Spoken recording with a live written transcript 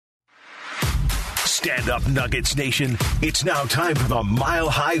Stand up, Nuggets Nation. It's now time for the Mile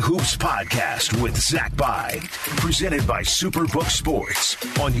High Hoops podcast with Zach By. Presented by Superbook Sports.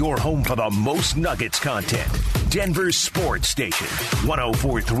 On your home for the most Nuggets content. Denver's sports station.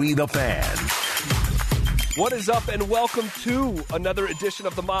 104.3 The Fan. What is up, and welcome to another edition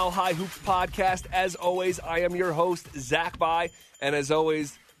of the Mile High Hoops podcast. As always, I am your host, Zach By. And as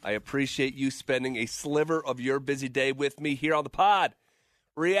always, I appreciate you spending a sliver of your busy day with me here on the pod.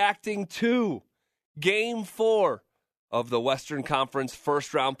 Reacting to Game 4 of the Western Conference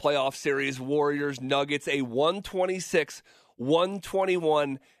first-round playoff series, Warriors-Nuggets, a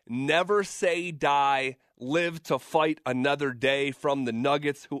 126-121, never say die, live to fight another day from the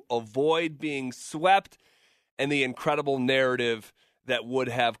Nuggets, who avoid being swept, and the incredible narrative that would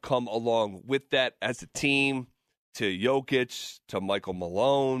have come along with that as a team, to Jokic, to Michael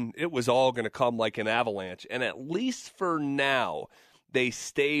Malone. It was all going to come like an avalanche, and at least for now, they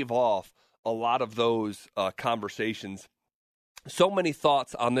stave off a lot of those conversations. So many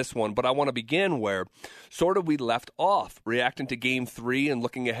thoughts on this one, but I want to begin where sort of we left off, reacting to Game 3 and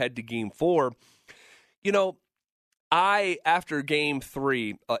looking ahead to Game 4. You know, I, after Game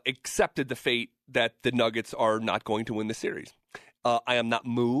 3, accepted the fate that the Nuggets are not going to win the series. I am not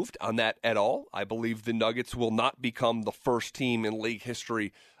moved on that at all. I believe the Nuggets will not become the first team in league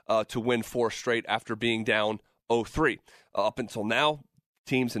history to win 4 straight after being down 0-3. Up until now,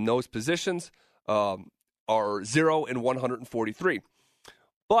 teams in those positions are 0-143.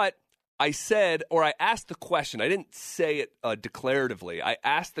 But I said, or I asked the question, I didn't say it declaratively. I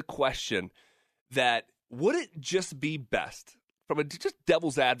asked the question that would it just be best, from a just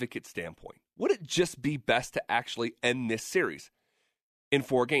devil's advocate standpoint, would it just be best to actually end this series in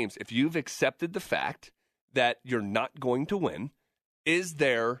 4 games? If you've accepted the fact that you're not going to win, is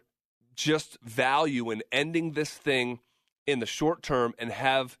there just value in ending this thing in the short term and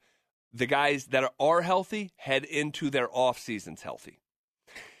have the guys that are healthy head into their off seasons healthy?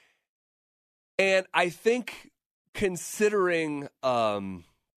 And I think, considering the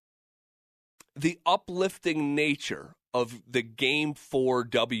uplifting nature of the Game 4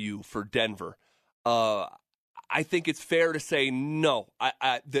 W for Denver, I think it's fair to say no.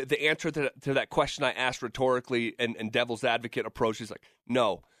 The answer to that question I asked rhetorically and devil's advocate approach is like,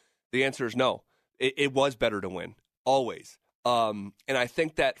 no. The answer is no. It was better to win, always. And I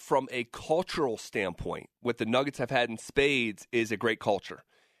think that from a cultural standpoint, what the Nuggets have had in spades is a great culture.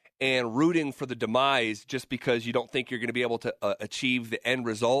 And rooting for the demise just because you don't think you're going to be able to achieve the end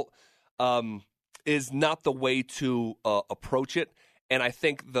result is not the way to approach it. And I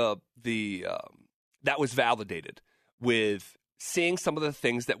think that was validated with seeing some of the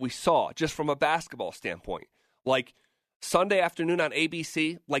things that we saw just from a basketball standpoint. Like Sunday afternoon on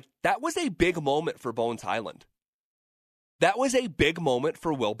ABC, like that was a big moment for Bones Hyland. That was a big moment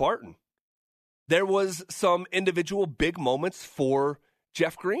for Will Barton. There was some individual big moments for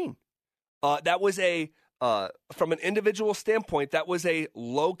Jeff Green. That was from an individual standpoint, that was a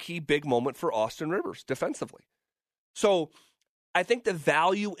low-key big moment for Austin Rivers defensively. So I think the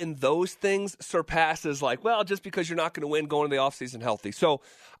value in those things surpasses like, well, just because you're not going to win, going to the offseason healthy. So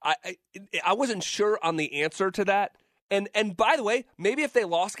I wasn't sure on the answer to that. And by the way, maybe if they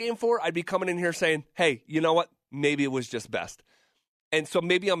lost Game 4, I'd be coming in here saying, hey, you know what? Maybe it was just best. And so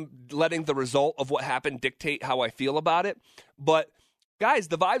maybe I'm letting the result of what happened dictate how I feel about it. But, guys,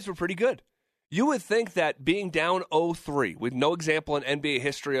 the vibes were pretty good. You would think that being down 0-3, with no example in NBA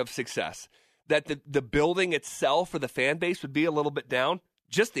history of success, that the building itself or the fan base would be a little bit down.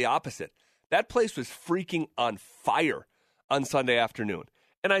 Just the opposite. That place was freaking on fire on Sunday afternoon.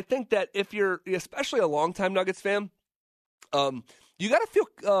 And I think that if you're especially a longtime Nuggets fan, you got to feel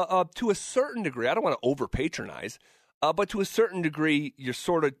to a certain degree, I don't want to over-patronize, but to a certain degree,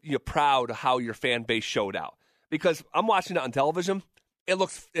 you're proud of how your fan base showed out. Because I'm watching it on television, it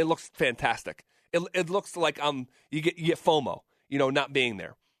looks fantastic. It looks like you get FOMO, not being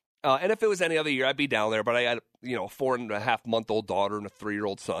there. And if it was any other year, I'd be down there. But I had a 4.5-month-old daughter and a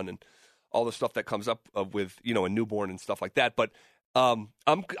 3-year-old son, and all the stuff that comes up with a newborn and stuff like that. But I'm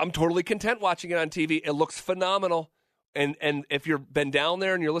totally content watching it on TV. It looks phenomenal. And if you've been down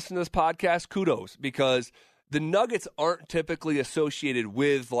there and you're listening to this podcast, kudos, because the Nuggets aren't typically associated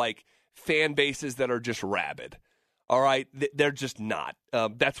with like fan bases that are just rabid. All right, they're just not.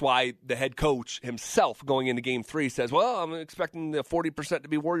 That's why the head coach himself going into Game 3 says, well, I'm expecting the 40% to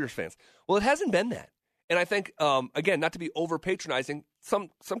be Warriors fans. Well, it hasn't been that. And I think, again, not to be over-patronizing, some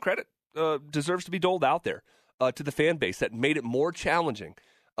credit deserves to be doled out there to the fan base that made it more challenging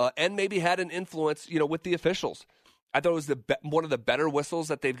and maybe had an influence, with the officials. I thought it was one of the better whistles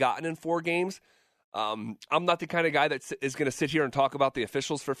that they've gotten in 4 games. I'm not the kind of guy that is going to sit here and talk about the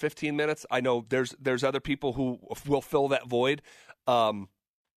officials for 15 minutes. I know there's other people who will fill that void.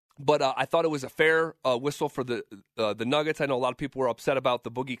 But I thought it was a fair whistle for the Nuggets. I know a lot of people were upset about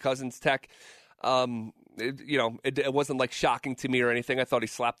the Boogie Cousins tech. It wasn't like shocking to me or anything. I thought he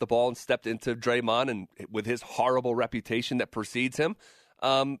slapped the ball and stepped into Draymond, and with his horrible reputation that precedes him,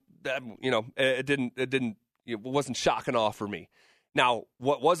 it wasn't shock and awe for me. Now,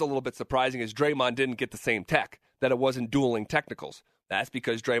 what was a little bit surprising is Draymond didn't get the same tech, that it wasn't dueling technicals. That's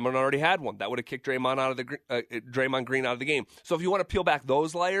because Draymond already had one. That would have kicked Draymond Green out of the game. So if you want to peel back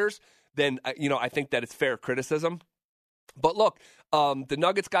those layers, then I think that it's fair criticism. But look, the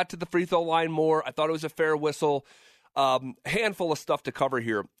Nuggets got to the free throw line more. I thought it was a fair whistle. Handful of stuff to cover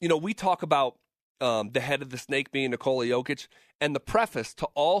here. We talk about the head of the snake being Nikola Jokic, and the preface to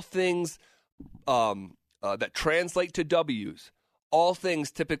all things that translate to W's. All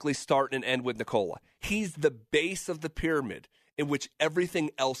things typically start and end with Nikola. He's the base of the pyramid in which everything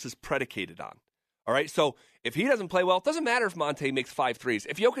else is predicated on. All right, so if he doesn't play well, it doesn't matter if Monte makes 5 threes.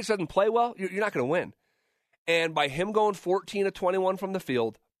 If Jokic doesn't play well, you're not going to win. And by him going 14 of 21 from the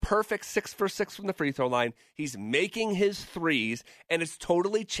field, perfect 6 for 6 from the free throw line, he's making his threes, and it's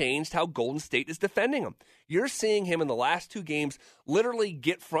totally changed how Golden State is defending him. You're seeing him in the last 2 games literally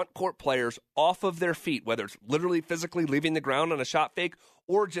get front court players off of their feet, whether it's literally physically leaving the ground on a shot fake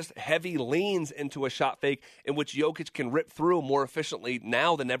or just heavy leans into a shot fake in which Jokic can rip through more efficiently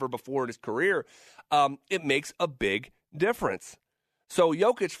now than ever before in his career. It makes a big difference. So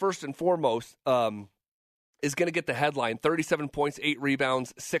Jokic, first and foremost, is going to get the headline: 37 points, 8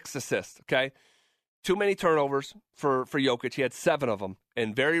 rebounds, 6 assists, okay? Too many turnovers for Jokic. He had 7 of them.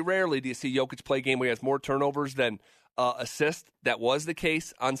 And very rarely do you see Jokic play a game where he has more turnovers than assists. That was the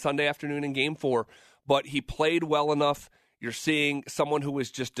case on Sunday afternoon in Game 4. But he played well enough. You're seeing someone who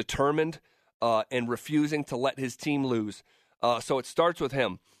is just determined and refusing to let his team lose. So it starts with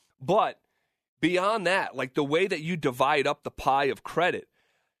him. But beyond that, like the way that you divide up the pie of credit,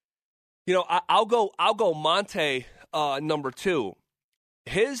 I'll go Monte number 2.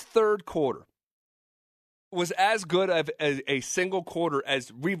 His third quarter was as good as a single quarter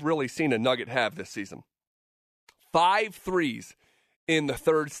as we've really seen a Nugget have this season. 5 threes in the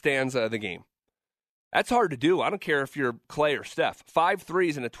third stanza of the game. That's hard to do. I don't care if you're Clay or Steph. 5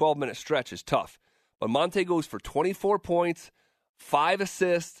 threes in a 12-minute stretch is tough. But Monte goes for 24 points, 5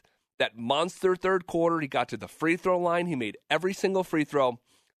 assists. That monster third quarter, he got to the free throw line. He made every single free throw.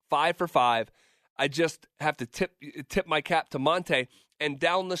 5 for 5. I just have to tip my cap to Monte. And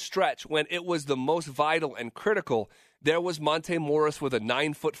down the stretch, when it was the most vital and critical, there was Monte Morris with a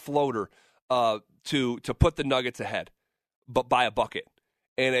 9-foot floater to put the Nuggets ahead, but by a bucket.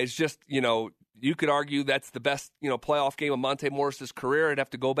 And it's just, you could argue that's the best, playoff game of Monte Morris's career. I'd have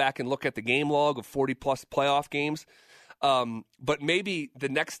to go back and look at the game log of 40-plus playoff games. But maybe the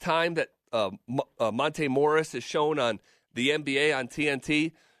next time that Monte Morris is shown on the NBA on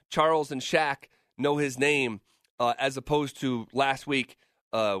TNT, Charles and Shaq know his name, as opposed to last week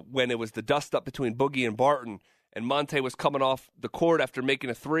when it was the dust-up between Boogie and Barton, and Monte was coming off the court after making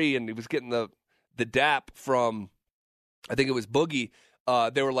a 3, and he was getting the dap from, I think it was Boogie.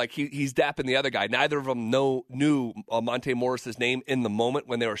 They were like, he's dapping the other guy. Neither of them knew Monte Morris's name in the moment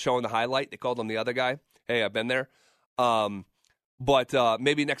when they were showing the highlight. They called him the other guy. Hey, I've been there. But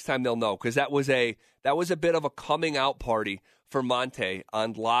maybe next time they'll know, because that was a bit of a coming out party for Monte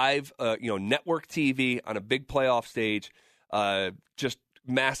on live, network TV on a big playoff stage. Just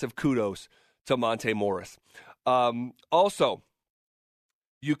massive kudos to Monte Morris. Also,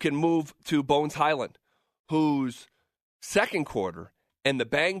 you can move to Bones Hyland, whose second quarter and the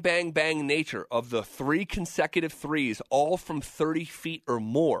bang, bang, bang nature of the 3 consecutive threes, all from 30 feet or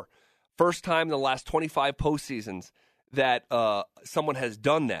more. First time in the last 25 postseasons that someone has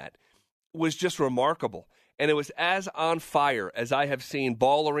done that, was just remarkable. And it was as on fire as I have seen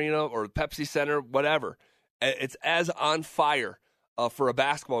Ball Arena or Pepsi Center, whatever. It's as on fire for a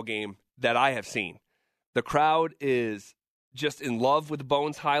basketball game that I have seen. The crowd is just in love with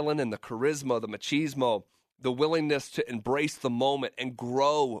Bones Hyland and the charisma, the machismo, the willingness to embrace the moment and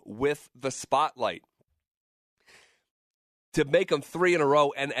grow with the spotlight. To make them 3 in a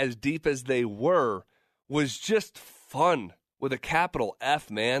row and as deep as they were was just fun with a capital F,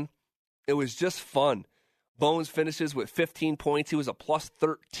 man. It was just fun. Bones finishes with 15 points. He was a plus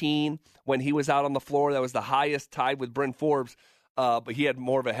 13 when he was out on the floor. That was the highest, tied with Bryn Forbes. But he had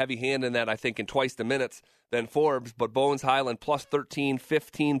more of a heavy hand in that, I think, in twice the minutes than Forbes. But Bones Hyland, plus 13,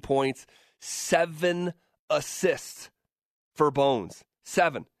 15 points, 7 assists for Bones.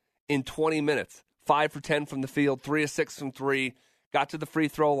 7 in 20 minutes. 5 for 10 from the field, 3 of 6 from 3. Got to the free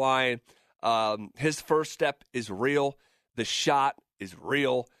throw line. His first step is real. The shot is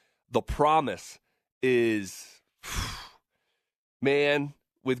real. The promise is, man,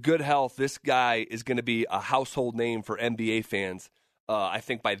 with good health, this guy is going to be a household name for NBA fans, I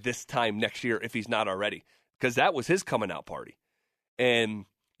think, by this time next year, if he's not already, because that was his coming out party. And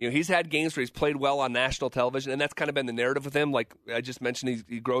he's had games where he's played well on national television, and that's kind of been the narrative with him. Like I just mentioned,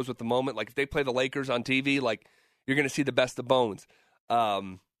 he grows with the moment. Like if they play the Lakers on TV, like you're going to see the best of Bones.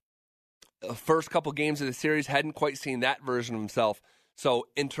 First couple games of the series, hadn't quite seen that version of himself. So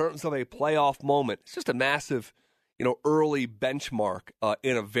in terms of a playoff moment, it's just a massive, early benchmark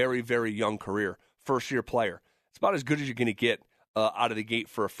in a very, very young career, first-year player. It's about as good as you're going to get out of the gate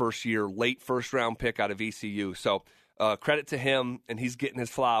for a first-year, late first-round pick out of ECU. So credit to him, and he's getting his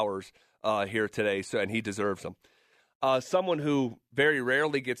flowers here today, and he deserves them. Someone who very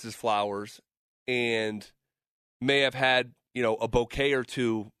rarely gets his flowers and may have had, a bouquet or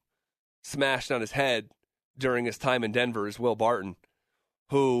two smashed on his head during his time in Denver is Will Barton,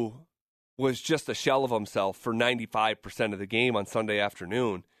 who was just a shell of himself for 95% of the game on Sunday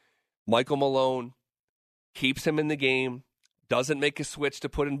afternoon. Michael Malone keeps him in the game, doesn't make a switch to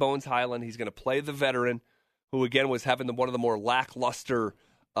put in Bones Hyland. He's going to play the veteran, who, again, was having one of the more lackluster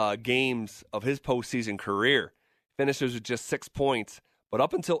games of his postseason career. Finishes with just 6 points, but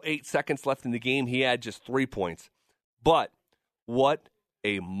up until 8 seconds left in the game, he had just 3 points. But what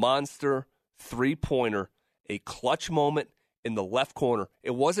a monster three-pointer, a clutch moment in the left corner.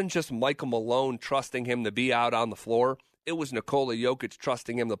 It wasn't just Michael Malone trusting him to be out on the floor. It was Nikola Jokic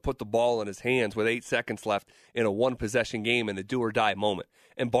trusting him to put the ball in his hands with 8 seconds left in a one-possession game in the do-or-die moment.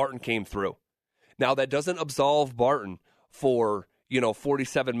 And Barton came through. Now, that doesn't absolve Barton for,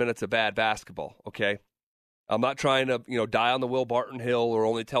 47 minutes of bad basketball, okay? I'm not trying to, die on the Will Barton hill or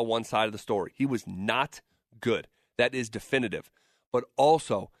only tell one side of the story. He was not good. That is definitive. But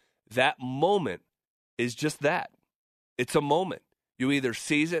also, that moment is just that. It's a moment. You either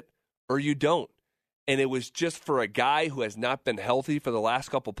seize it or you don't. And it was just for a guy who has not been healthy for the last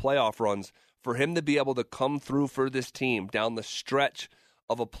couple playoff runs, for him to be able to come through for this team down the stretch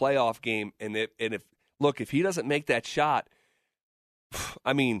of a playoff game. And if he doesn't make that shot,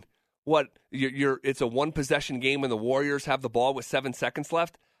 I mean, it's a one-possession game and the Warriors have the ball with 7 seconds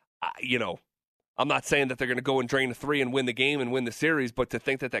left. I'm not saying that they're going to go and drain a three and win the game and win the series, but to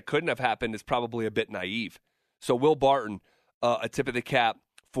think that couldn't have happened is probably a bit naive. So Will Barton, a tip of the cap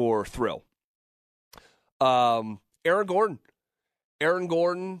for Thrill. Aaron Gordon,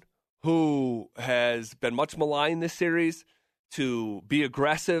 who has been much maligned this series to be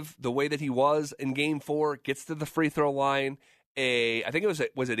aggressive the way that he was in Game 4, gets to the free throw line. I think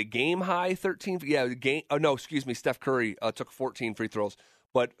it was it a game high 13? Yeah, Steph Curry took 14 free throws.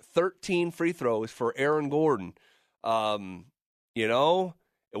 But 13 free throws for Aaron Gordon. It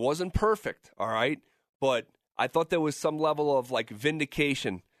wasn't perfect, all right? But I thought there was some level of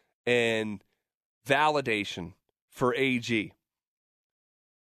vindication and validation for AG.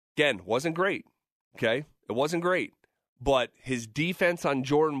 Again, wasn't great, okay? It wasn't great. But his defense on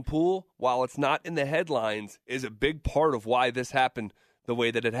Jordan Poole, while it's not in the headlines, is a big part of why this happened the way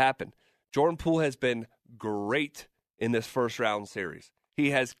that it happened. Jordan Poole has been great in this first-round series.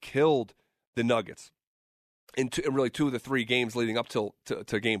 He has killed the Nuggets in really 2 of the 3 games leading up to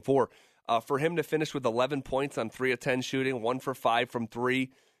Game 4. For him to finish with 11 points on 3 of 10 shooting, 1 for 5 from 3,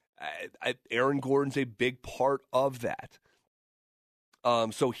 Aaron Gordon's a big part of that.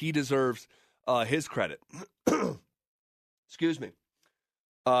 So he deserves his credit. Excuse me.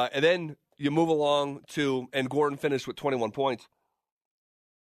 And then you move along and Gordon finished with 21 points.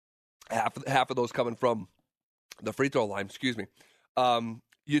 Half of those coming from the free throw line, excuse me.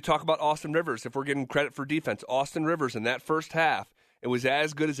 You talk about Austin Rivers. If we're getting credit for defense, Austin Rivers in that first half, it was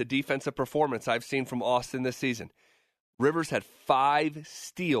as good as a defensive performance I've seen from Austin this season. Rivers had 5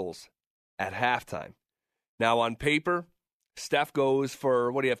 steals at halftime. Now on paper, Steph goes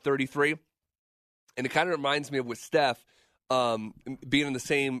for, 33? And it kind of reminds me of with Steph being in the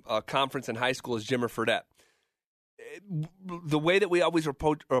same conference in high school as Jimmer Fredette. The way that we always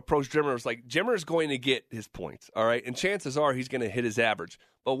approach Jimmer is Jimmer is going to get his points, all right? And chances are he's going to hit his average.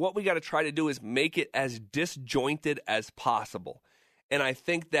 But what we got to try to do is make it as disjointed as possible. And I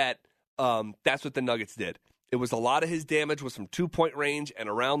think that that's what the Nuggets did. It was a lot of his damage was from 2-point range and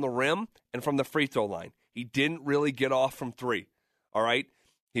around the rim and from the free throw line. He didn't really get off from 3, all right?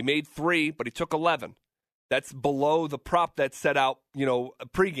 He made 3, but he took 11. That's below the prop that's set out,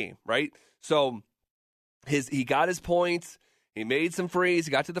 pregame, right? So he got his points, he made some frees,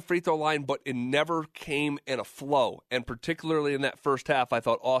 he got to the free throw line, but it never came in a flow. And particularly in that first half, I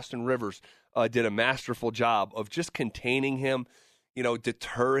thought Austin Rivers did a masterful job of just containing him,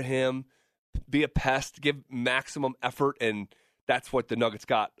 deter him, be a pest, give maximum effort, and that's what the Nuggets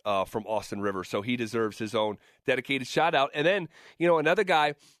got from Austin Rivers. So he deserves his own dedicated shout out. And then, another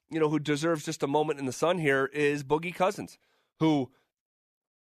guy, who deserves just a moment in the sun here is Boogie Cousins, who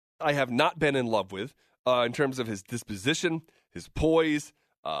I have not been in love with in terms of his disposition, his poise.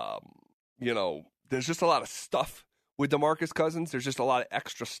 There's just a lot of stuff with DeMarcus Cousins. There's just a lot of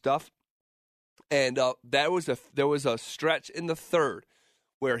extra stuff. And there was a stretch in the third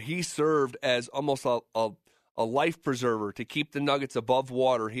where he served as almost a life preserver to keep the Nuggets above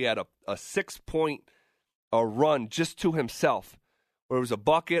water. He had a 6-point run just to himself, where it was a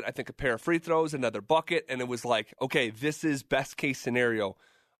bucket, I think a pair of free throws, another bucket, and it was like, okay, this is best case scenario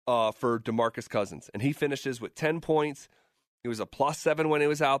for DeMarcus Cousins. And he finishes with 10 points. He was a +7 when he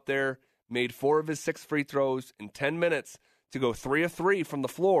was out there, made 4 of his 6 free throws in 10 minutes to go 3 of 3 from the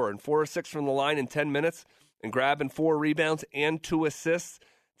floor and 4 of 6 from the line in 10 minutes and grabbing 4 rebounds and 2 assists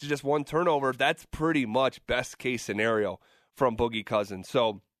to just 1 turnover. That's pretty much best case scenario from Boogie Cousins.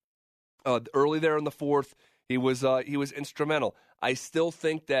 So early there in the fourth, he was instrumental. I still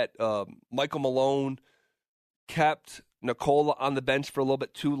think that Michael Malone kept Nikola on the bench for a little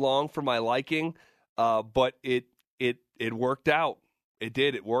bit too long for my liking, but it worked out. It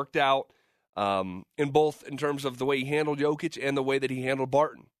did. It worked out in terms of the way he handled Jokic and the way that he handled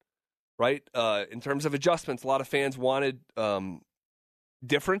Barton, right? In terms of adjustments, a lot of fans wanted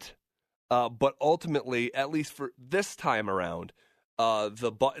different, but ultimately, at least for this time around,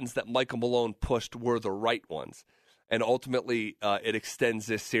 the buttons that Michael Malone pushed were the right ones. And ultimately, it extends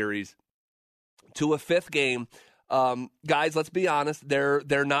this series to a 5th game. Guys, let's be honest,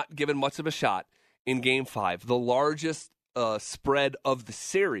 they're not given much of a shot in Game 5. The largest spread of the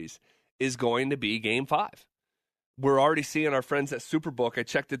series is going to be Game 5. We're already seeing our friends at Superbook. I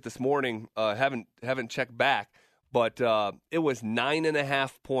checked it this morning. Haven't checked back, but it was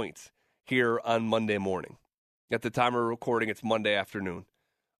 9.5 points here on Monday morning. At the time of recording, it's Monday afternoon.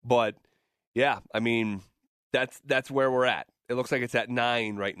 But yeah, I mean, that's where we're at. It looks like it's at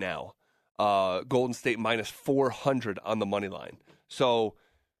 9 right now. Golden State -400 on the money line. So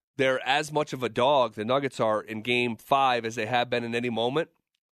they're as much of a dog, the Nuggets are, in Game 5 as they have been in any moment.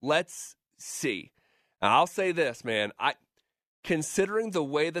 Let's see. Now, I'll say this, man. Considering the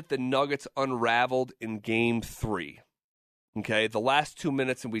way that the Nuggets unraveled in Game 3, okay, the last 2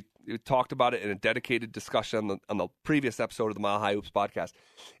 minutes, and we talked about it in a dedicated discussion on the previous episode of the Mile High Hoops podcast,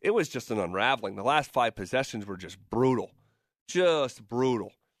 it was just an unraveling. The last 5 possessions were just brutal. Just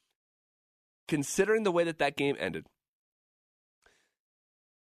brutal. Considering the way that game ended,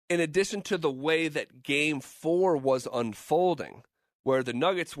 in addition to the way that Game 4 was unfolding, where the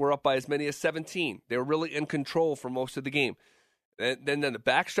Nuggets were up by as many as 17. They were really in control for most of the game. And then the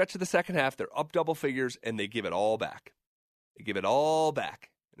back stretch of the second half, they're up double figures, and they give it all back. They give it all back.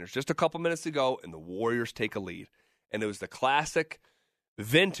 And there's just a couple minutes to go, and the Warriors take a lead. And it was the classic,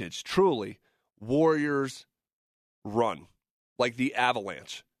 vintage, truly, Warriors run, like the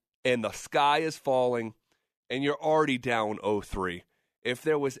Avalanche. And the sky is falling, and you're already down 0-3. If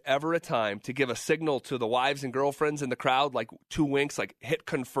there was ever a time to give a signal to the wives and girlfriends in the crowd, like 2 winks, like hit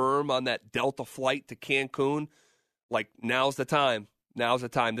confirm on that Delta flight to Cancun, like now's the time. Now's the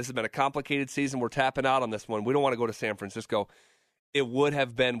time. This has been a complicated season. We're tapping out on this one. We don't want to go to San Francisco. It would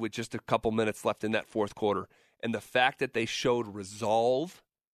have been with just a couple minutes left in that fourth quarter. And the fact that they showed resolve,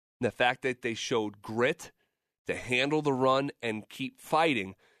 and the fact that they showed grit to handle the run and keep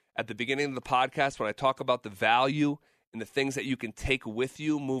fighting. At the beginning of the podcast, when I talk about the value and the things that you can take with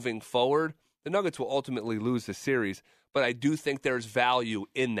you moving forward, the Nuggets will ultimately lose the series. But I do think there's value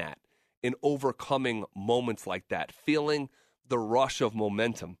in that, in overcoming moments like that, feeling the rush of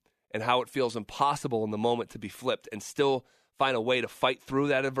momentum and how it feels impossible in the moment to be flipped and still find a way to fight through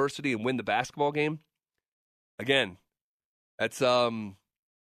that adversity and win the basketball game. Again, that's it'll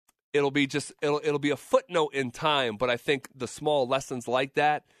be a footnote in time, but I think the small lessons like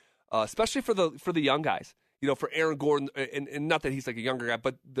that, especially for the young guys, for Aaron Gordon, and not that he's like a younger guy,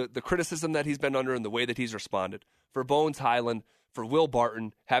 but the criticism that he's been under and the way that he's responded. For Bones Highland, for Will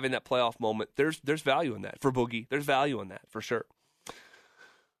Barton, having that playoff moment, there's value in that. For Boogie, there's value in that, for sure.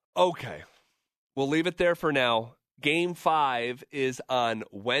 Okay, we'll leave it there for now. Game 5 is on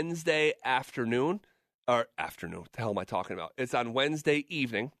Wednesday afternoon. Or afternoon, what the hell am I talking about? It's on Wednesday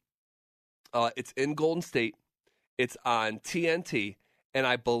evening. It's in Golden State. It's on TNT. And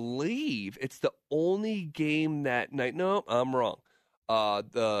I believe it's the only game that night. No, I'm wrong.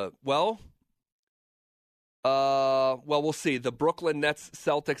 We'll see. The Brooklyn Nets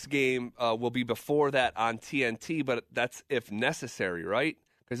Celtics game will be before that on TNT, but that's if necessary, right?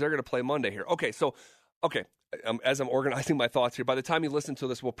 Because they're going to play Monday here. Okay, as I'm organizing my thoughts here, by the time you listen to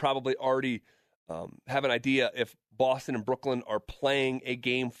this, we'll probably already have an idea if Boston and Brooklyn are playing a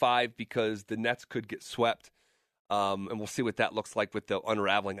Game 5 because the Nets could get swept. And we'll see what that looks like with the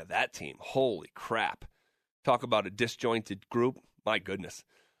unraveling of that team. Holy crap. Talk about a disjointed group. My goodness.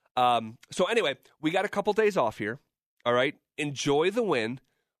 So anyway, we got a couple days off here. All right. Enjoy the win.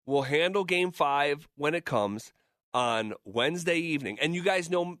 We'll handle Game 5 when it comes on Wednesday evening. And you guys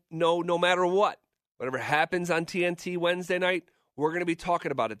know no matter what, whatever happens on TNT Wednesday night, we're going to be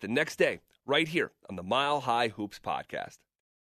talking about it the next day right here on the Mile High Hoops podcast.